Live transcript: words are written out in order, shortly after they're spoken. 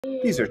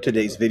These are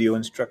today's video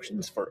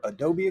instructions for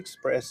Adobe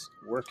Express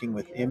working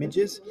with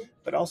images,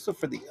 but also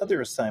for the other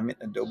assignment,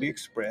 Adobe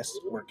Express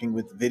working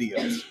with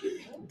videos.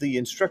 The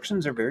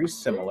instructions are very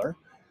similar.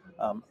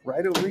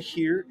 Right over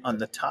here on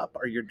the top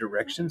are your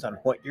directions on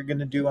what you're going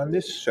to do on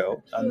this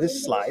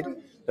slide.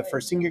 The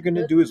first thing you're going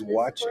to do is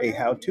watch a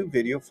how-to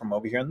video from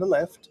over here on the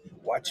left.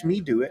 Watch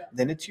me do it.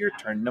 Then it's your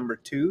turn. Number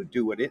 2,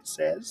 do what it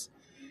says.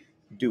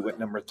 Do what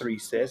number 3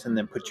 says, and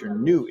then put your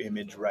new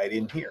image right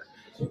in here.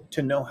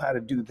 To know how to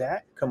do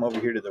that, come over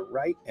here to the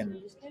right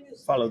and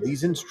follow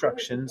these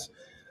instructions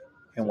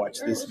and watch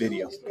this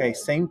video. Okay,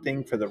 same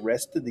thing for the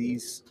rest of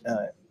these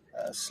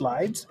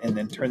slides, and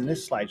then turn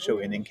this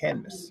slideshow in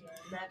Canvas.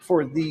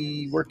 For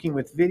the working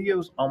with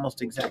videos,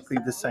 almost exactly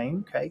the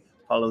same. Okay,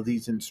 follow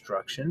these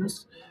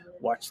instructions.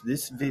 Watch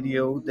this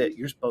video that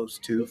you're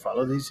supposed to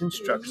follow these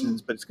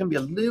instructions, but it's going to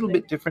be a little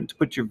bit different to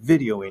put your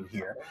video in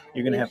here.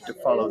 You're going to have to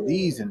follow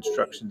these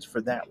instructions for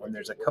that one.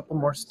 There's a couple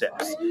more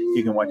steps.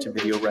 You can watch a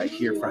video right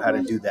here for how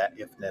to do that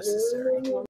if necessary.